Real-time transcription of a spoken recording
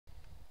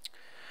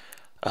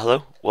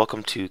Hello,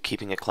 welcome to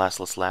Keeping It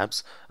Classless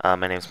Labs.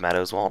 My name is Matt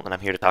Oswalt, and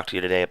I'm here to talk to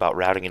you today about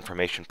routing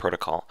information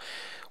protocol.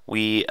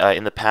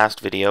 In the past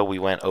video, we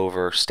went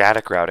over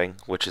static routing,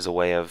 which is a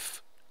way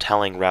of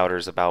telling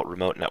routers about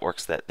remote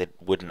networks that they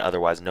wouldn't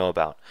otherwise know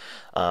about.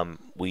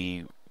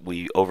 We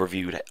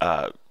overviewed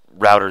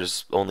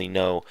routers only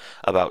know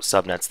about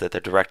subnets that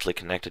they're directly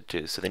connected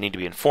to, so they need to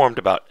be informed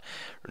about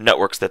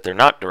networks that they're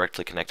not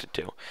directly connected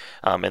to.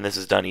 And this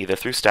is done either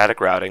through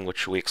static routing,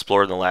 which we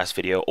explored in the last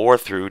video, or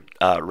through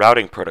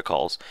routing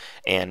protocols.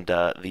 And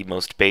the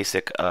most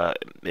basic,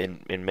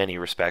 in many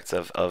respects,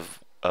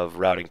 of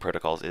routing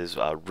protocols is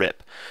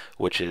RIP,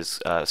 which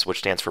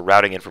stands for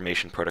Routing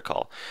Information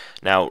Protocol.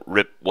 Now,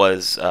 RIP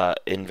was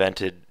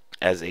invented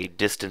as a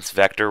distance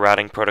vector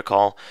routing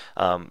protocol.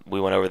 We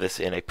went over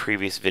this in a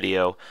previous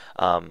video.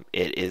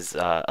 It is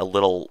a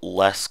little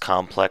less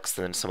complex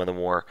than some of the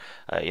more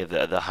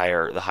the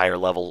higher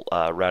level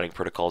routing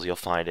protocols you'll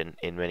find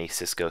in many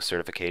Cisco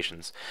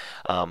certifications.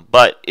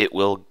 But it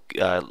will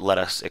let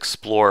us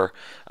explore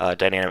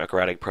dynamic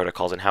routing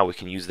protocols and how we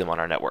can use them on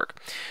our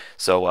network.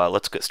 So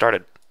let's get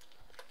started.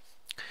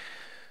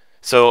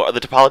 So the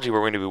topology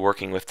we're going to be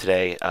working with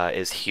today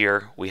is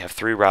here. We have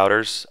three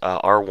routers,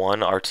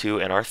 R1,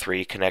 R2, and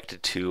R3,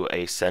 connected to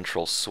a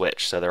central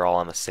switch. So they're all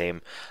on the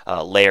same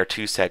layer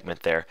 2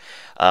 segment there.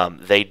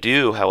 They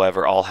do,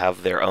 however, all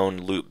have their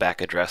own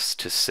loopback address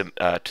to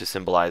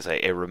symbolize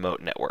a remote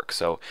network.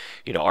 So,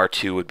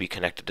 R2 would be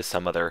connected to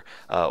some other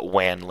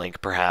WAN link,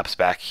 perhaps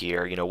back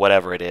here,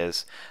 whatever it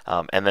is.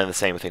 And then the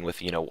same thing with,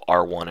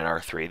 R1 and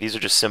R3. These are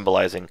just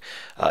symbolizing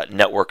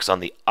networks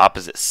on the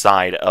opposite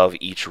side of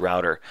each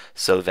router,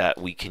 so that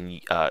we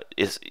can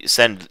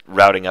send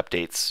routing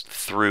updates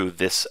through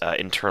this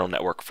internal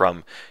network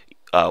from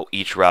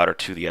each router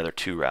to the other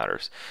two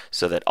routers,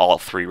 so that all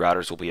three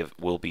routers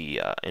will be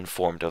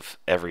informed of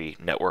every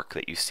network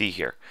that you see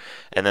here.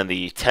 And then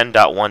the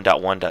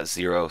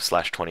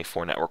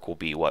 10.1.1.0/24 network will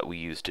be what we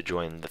use to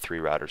join the three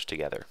routers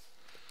together.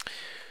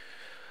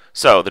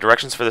 So the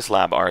directions for this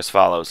lab are as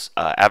follows.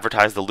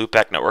 Advertise the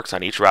loopback networks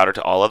on each router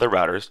to all other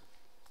routers.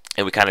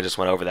 And we kind of just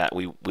went over that.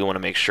 We want to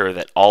make sure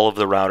that all of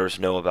the routers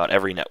know about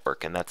every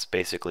network, and that's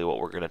basically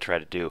what we're going to try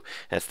to do.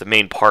 And it's the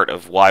main part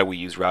of why we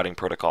use routing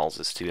protocols,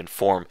 is to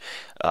inform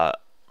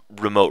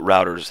remote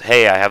routers,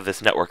 hey, I have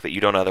this network that you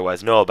don't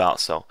otherwise know about,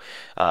 so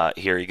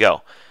here you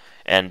go.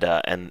 And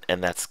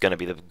that's going to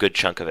be the good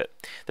chunk of it.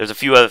 There's a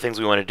few other things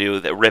we want to do.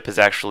 That RIP is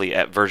actually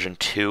at version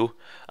 2.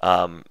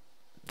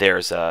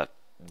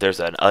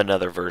 There's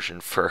another version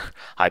for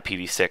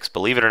IPv6.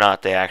 Believe it or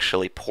not, they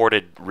actually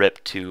ported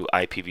RIP to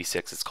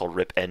IPv6. It's called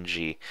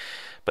RIP-NG,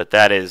 but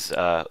that is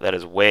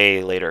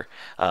way later.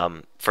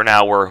 For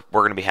now, we're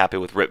going to be happy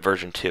with RIP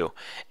version 2.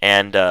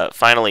 And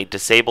finally,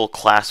 disable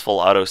Classful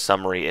auto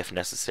summary if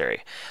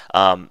necessary.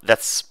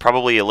 That's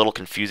probably a little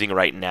confusing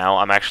right now.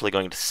 I'm actually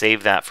going to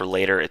save that for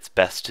later. It's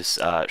best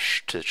to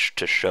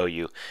show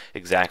you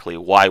exactly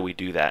why we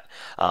do that.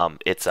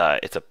 It's a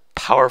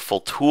powerful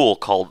tool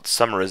called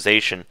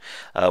Summarization,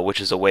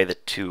 which is a way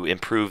to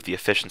improve the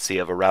efficiency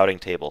of a routing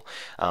table.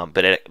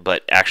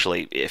 But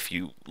actually, if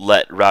you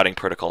let routing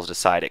protocols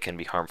decide, it can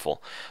be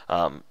harmful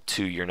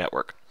to your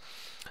network.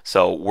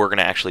 So we're going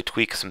to actually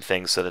tweak some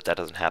things so that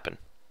doesn't happen.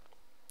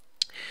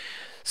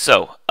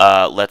 So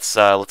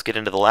let's get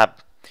into the lab.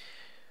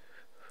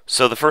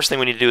 So the first thing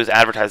we need to do is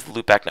advertise the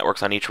loopback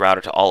networks on each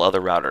router to all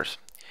other routers.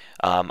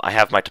 I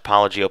have my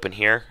topology open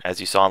here, as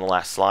you saw on the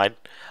last slide.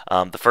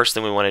 The first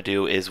thing we want to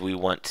do is we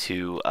want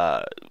to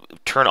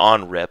turn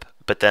on RIP,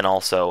 but then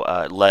also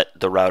let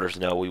the routers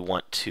know we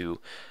want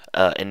to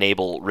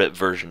enable RIP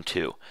version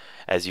 2.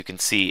 As you can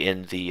see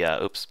in the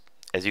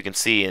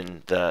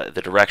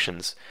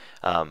directions,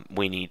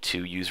 we need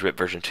to use RIP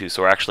version 2.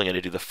 So we're actually going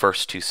to do the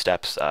first two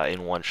steps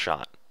in one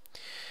shot.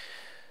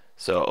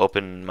 So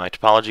open my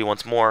topology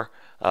once more.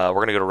 We're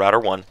going to go to router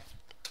 1,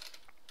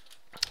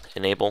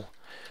 enable,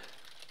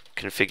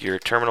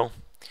 configure terminal,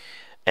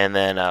 and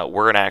then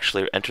we're going to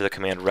actually enter the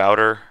command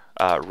router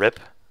RIP.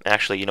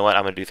 Actually, you know what?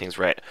 I'm going to do things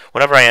right.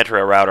 Whenever I enter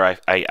a router,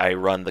 I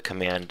run the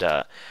command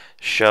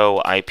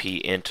show IP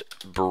int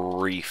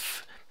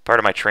brief. Part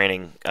of my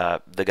training,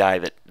 the guy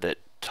that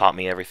taught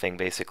me everything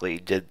basically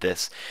did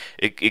this.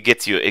 It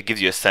gives you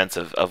a sense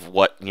of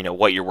what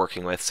you're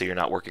working with, so you're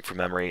not working from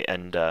memory.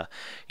 And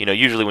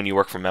usually when you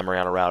work from memory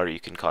on a router, you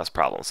can cause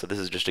problems. So this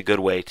is just a good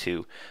way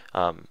to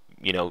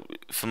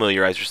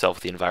familiarize yourself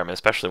with the environment,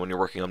 especially when you're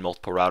working on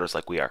multiple routers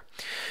like we are.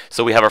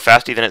 So we have our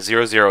fast Ethernet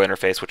 0.0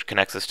 interface, which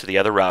connects us to the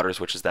other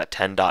routers, which is that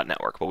 10 dot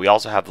network. But we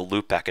also have the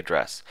loopback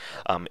address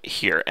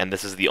here, and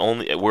this is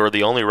we're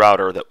the only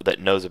router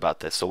that knows about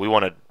this. So we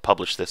want to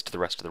publish this to the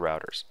rest of the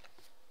routers.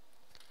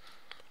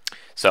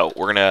 So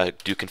we're going to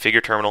do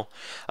configure terminal.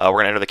 We're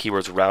going to enter the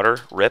keywords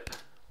router RIP,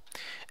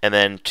 and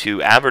then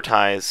to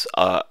advertise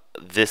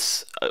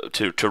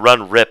to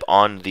run RIP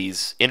on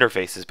these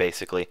interfaces,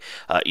 basically,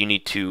 you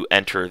need to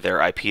enter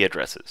their IP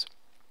addresses.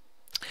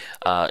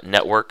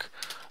 Network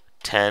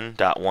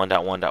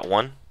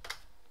 10.1.1.1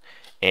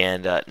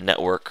 and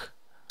network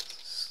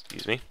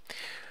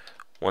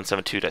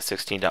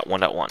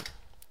 172.16.1.1.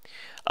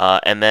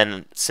 And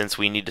then since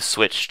we need to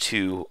switch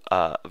to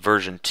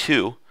version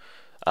 2,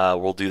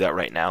 we'll do that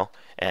right now.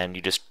 And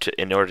you just,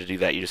 in order to do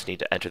that, you just need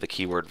to enter the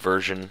keyword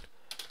version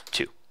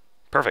 2.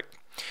 Perfect.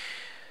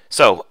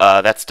 So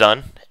that's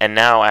done, and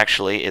now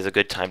actually is a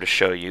good time to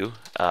show you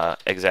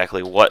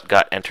exactly what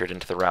got entered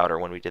into the router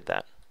when we did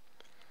that.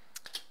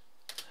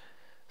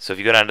 So if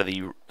you go down to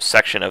the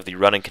section of the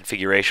running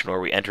configuration where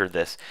we entered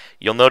this,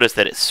 you'll notice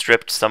that it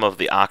stripped some of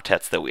the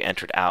octets that we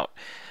entered out.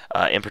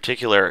 In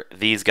particular,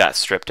 these got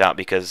stripped out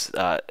because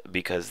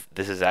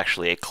this is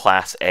actually a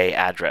Class A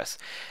address,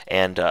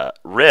 and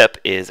RIP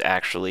is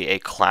actually a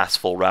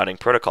classful routing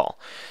protocol.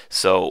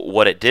 So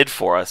what it did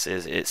for us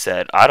is it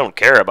said, I don't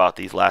care about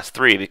these last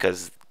 3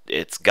 because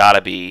it's got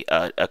to be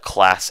a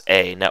Class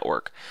A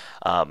network.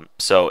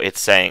 So it's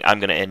saying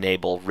I'm going to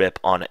enable RIP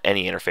on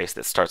any interface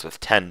that starts with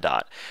 10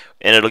 dot.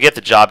 And it'll get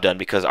the job done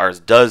because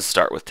ours does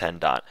start with 10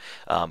 dot.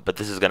 But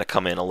this is going to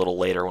come in a little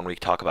later when we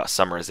talk about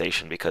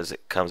summarization because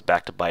it comes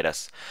back to bite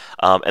us.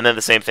 And then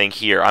the same thing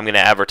here. I'm going to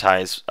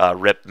advertise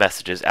RIP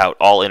messages out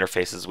all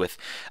interfaces with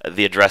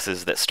the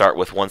addresses that start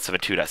with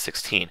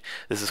 172.16.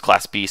 This is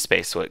Class B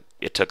space, so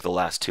it took the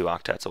last 2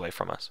 octets away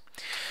from us.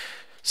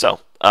 So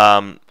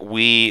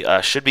we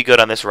should be good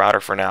on this router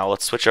for now.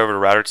 Let's switch over to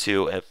router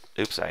 2.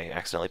 Oops, I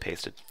accidentally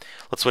pasted.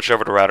 Let's switch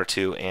over to router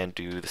 2 and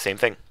do the same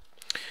thing.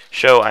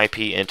 Show IP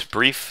int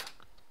brief.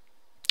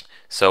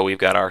 So we've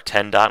got our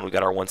 10 dot and we've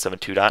got our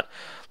 172 dot.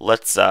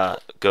 Let's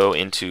go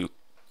into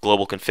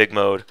global config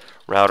mode,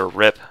 router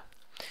RIP,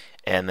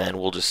 and then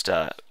we'll just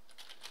enter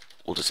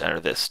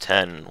this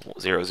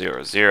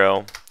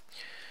 10.0.0.0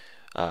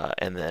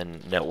 and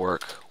then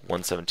network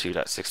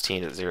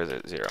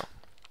 172.16.0.0.0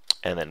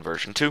 and then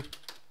version 2.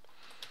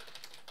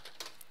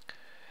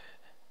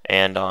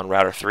 And on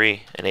router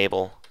 3,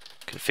 enable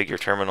configure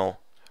terminal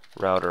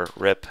router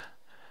RIP.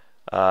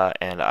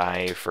 And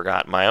I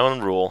forgot my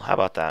own rule. How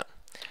about that?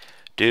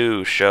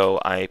 Do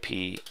show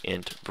IP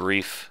int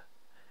brief.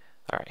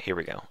 All right, here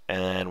we go.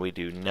 And we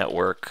do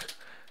network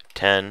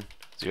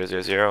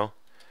 10.0.0.0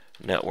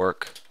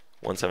 network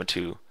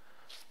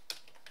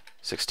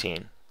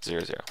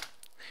 172.16.0.0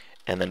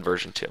 and then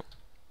version 2.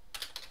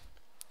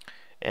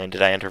 And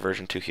did I enter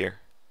version 2 here?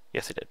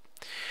 Yes, I did.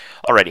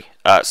 Alrighty,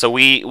 so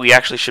we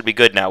actually should be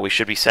good now. We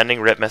should be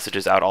sending RIP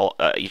messages out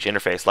each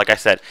interface. Like I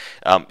said,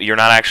 you're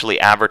not actually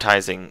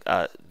advertising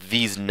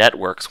these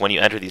networks when you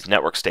enter these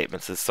network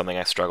statements. This is something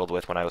I struggled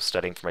with when I was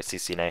studying for my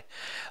CCNA.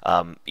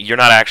 You're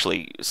not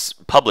actually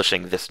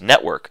publishing this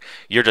network.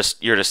 You're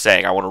just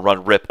saying I want to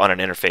run RIP on an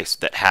interface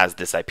that has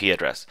this IP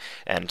address.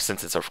 And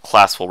since it's a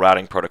classful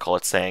routing protocol,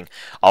 it's saying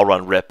I'll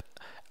run RIP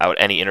out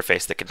any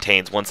interface that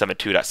contains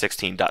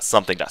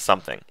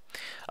 172.16.something.something.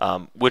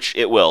 Which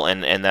it will,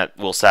 and that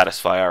will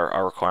satisfy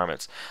our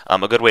requirements.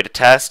 A good way to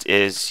test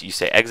is you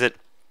say exit,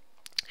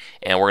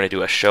 and we're going to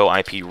do a show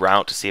IP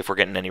route to see if we're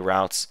getting any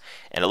routes,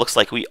 and it looks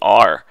like we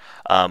are.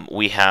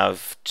 We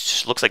have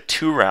looks like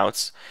 2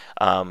 routes,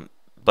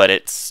 but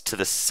it's to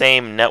the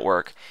same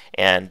network,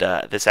 and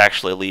this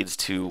actually leads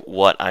to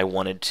what I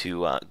wanted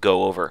to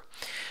go over.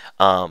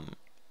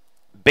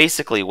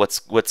 Basically,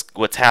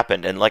 what's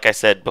happened, and like I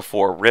said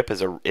before, RIP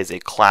is a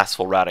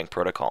classful routing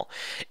protocol.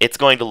 It's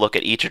going to look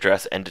at each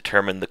address and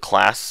determine the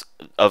class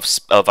of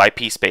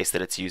IP space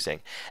that it's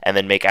using, and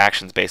then make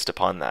actions based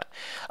upon that.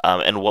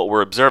 And what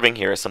we're observing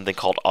here is something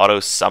called auto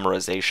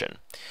summarization.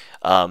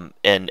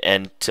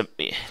 And to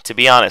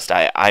be honest,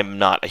 I'm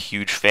not a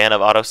huge fan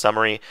of auto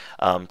summary.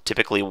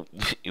 Typically,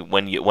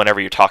 whenever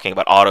you're talking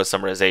about auto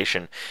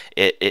summarization,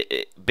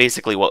 it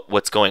basically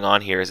what's going on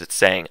here is it's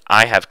saying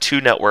I have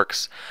 2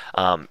 networks,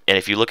 and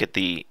if you look at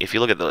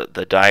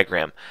the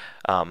diagram,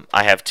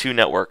 I have 2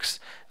 networks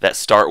that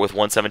start with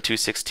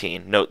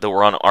 172.16. Note that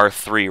we're on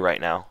R3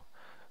 right now.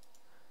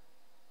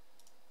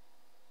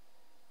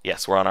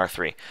 Yes, we're on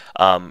R3.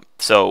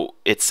 So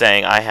it's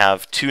saying I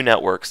have 2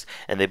 networks,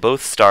 and they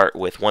both start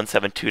with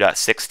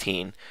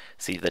 172.16.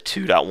 See the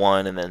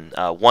 2.1 and then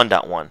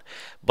 1.1.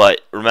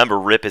 But remember,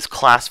 RIP is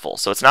classful,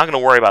 so it's not going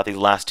to worry about these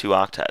last 2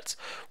 octets.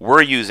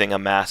 We're using a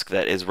mask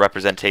that is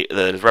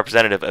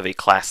representative of a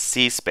Class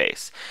C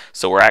space,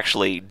 so we're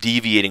actually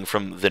deviating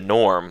from the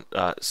norm,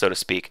 so to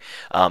speak.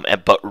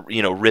 But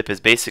RIP is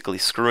basically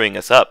screwing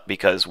us up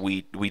because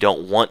we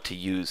don't want to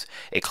use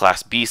a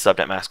Class B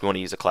subnet mask. We want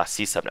to use a Class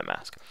C subnet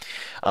mask.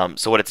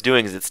 So what it's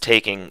doing is it's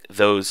taking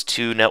those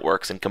 2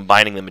 networks and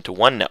combining them into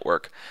one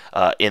network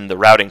in the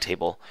routing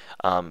table,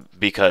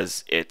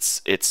 because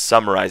it's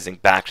summarizing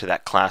back to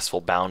that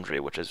classful boundary,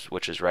 which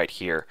is right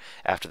here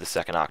after the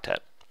 2nd octet.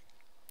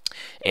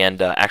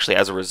 And actually,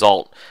 as a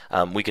result,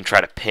 we can try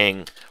to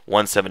ping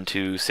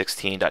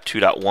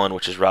 172.16.2.1,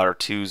 which is router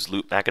 2's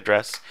loopback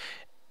address.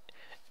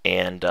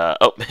 And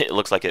oh, it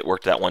looks like it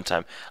worked that one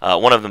time.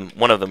 One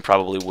of them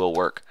probably will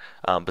work,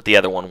 but the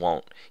other one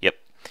won't. Yep.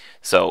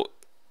 So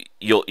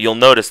you'll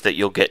notice that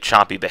you'll get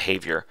choppy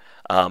behavior.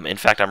 In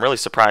fact, I'm really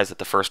surprised that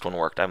the first one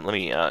worked. Let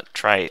me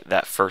try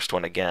that first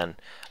one again.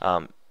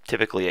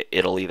 Typically,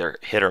 it'll either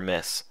hit or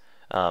miss.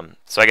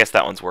 So I guess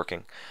that one's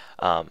working.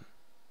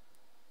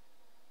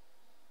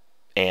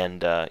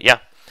 Yeah.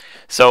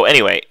 So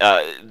anyway,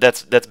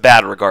 that's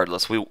bad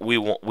regardless. We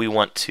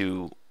want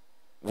to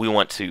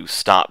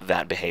stop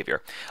that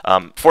behavior.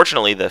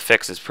 Fortunately, the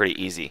fix is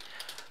pretty easy.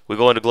 We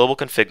go into global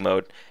config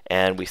mode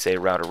and we say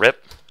router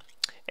rip,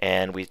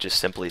 and we just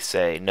simply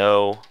say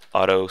no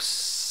auto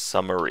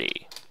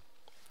summary.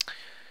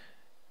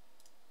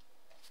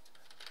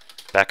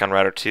 Back on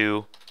router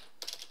 2,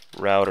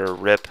 router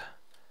rip,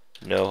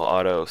 no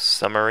auto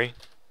summary.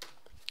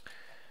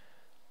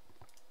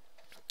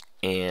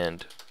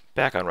 And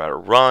back on router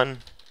run,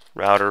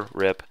 router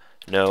rip,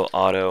 no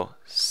auto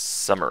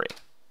summary.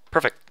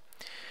 Perfect.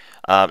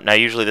 Now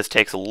usually this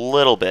takes a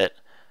little bit,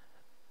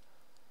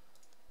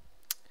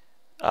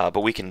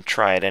 but we can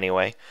try it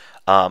anyway.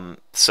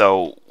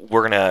 So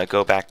we're going to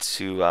go back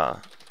to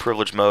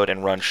privilege mode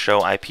and run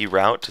show IP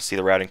route to see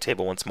the routing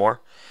table once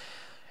more.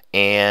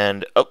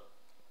 And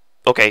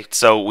okay,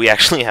 so we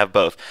actually have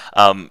both.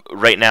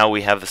 Right now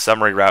we have the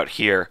summary route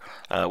here,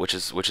 which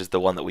is the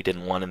one that we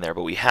didn't want in there,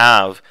 but we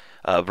have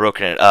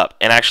broken it up.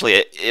 And actually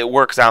it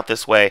works out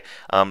this way.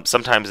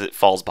 Sometimes it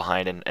falls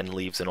behind and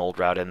leaves an old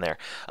route in there.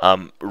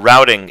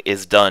 Routing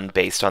is done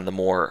based on the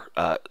more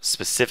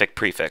specific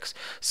prefix.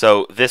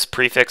 So this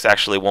prefix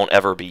actually won't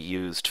ever be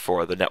used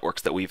for the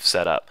networks that we've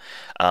set up.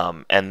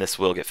 And this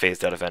will get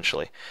phased out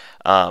eventually.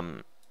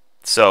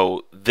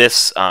 So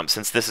this,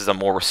 since this is a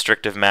more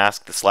restrictive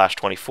mask, the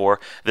 /24,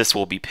 this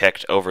will be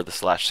picked over the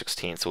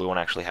 /16, so we won't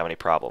actually have any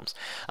problems.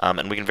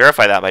 And we can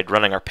verify that by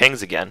running our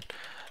pings again,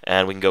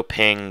 and we can go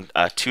ping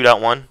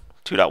 2.1,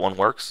 2.1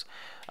 works,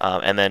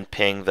 and then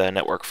ping the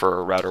network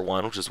for router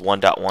 1, which is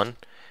 1.1,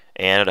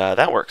 and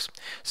that works.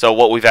 So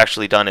what we've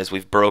actually done is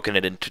we've broken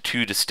it into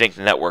two distinct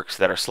networks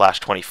that are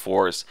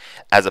 /24s,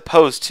 as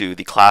opposed to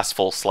the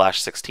classful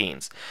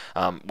 /16s,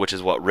 which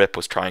is what RIP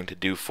was trying to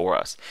do for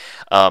us.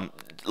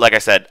 Like I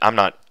said, I'm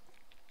not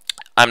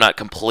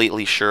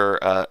completely sure.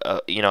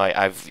 You know,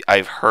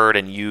 I've heard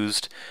and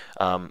used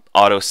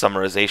auto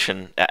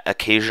summarization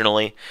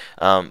occasionally,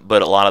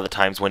 but a lot of the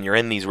times when you're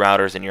in these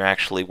routers and you're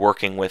actually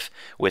working with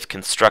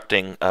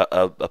constructing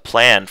a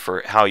plan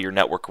for how your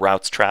network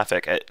routes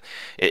traffic,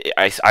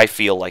 I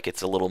feel like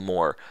it's a little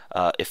more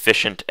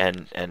efficient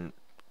and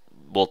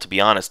well, to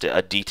be honest,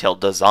 a detailed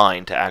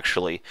design to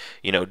actually,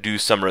 you know, do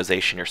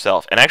summarization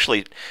yourself. And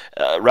actually,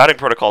 routing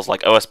protocols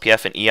like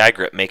OSPF and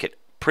EIGRIP make it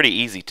pretty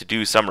easy to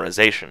do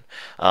summarization.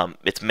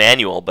 It's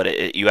manual,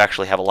 but you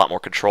actually have a lot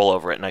more control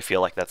over it, and I feel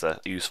like that's a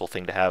useful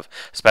thing to have,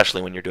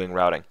 especially when you're doing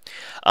routing.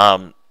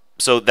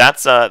 So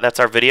that's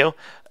our video.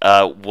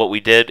 What we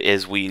did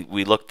is we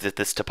looked at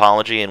this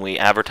topology and we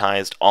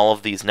advertised all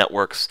of these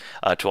networks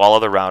to all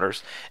other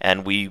routers,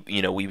 and we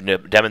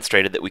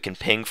demonstrated that we can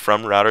ping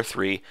from router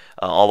 3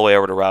 all the way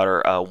over to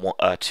router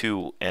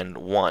 2 and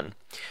 1.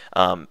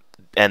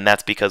 And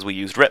that's because we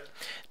used RIP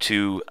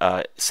to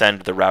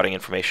send the routing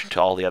information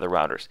to all the other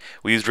routers.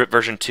 We used RIP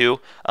version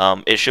 2.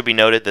 It should be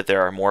noted that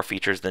there are more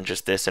features than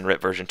just this in RIP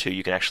version 2.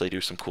 You can actually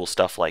do some cool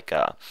stuff like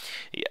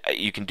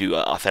you can do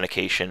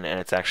authentication, and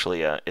it's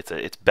actually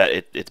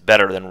it's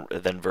better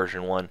than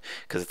version 1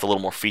 because it's a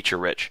little more feature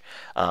rich.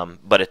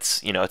 But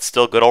it's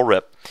still good old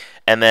RIP.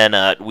 And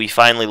then we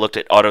finally looked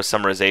at auto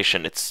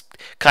summarization. It's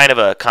kind of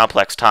a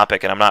complex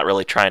topic, and I'm not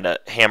really trying to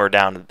hammer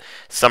down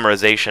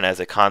summarization as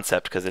a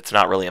concept because it's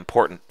not really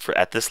important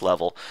at this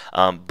level.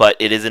 But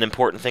it is an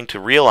important thing to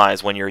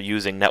realize when you're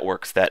using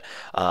networks that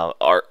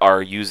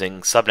are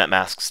using subnet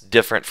masks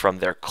different from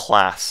their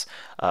class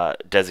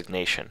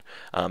designation,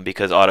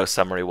 because auto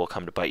summary will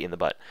come to bite you in the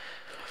butt.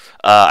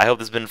 I hope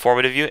this has been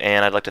informative to you,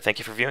 and I'd like to thank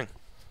you for viewing.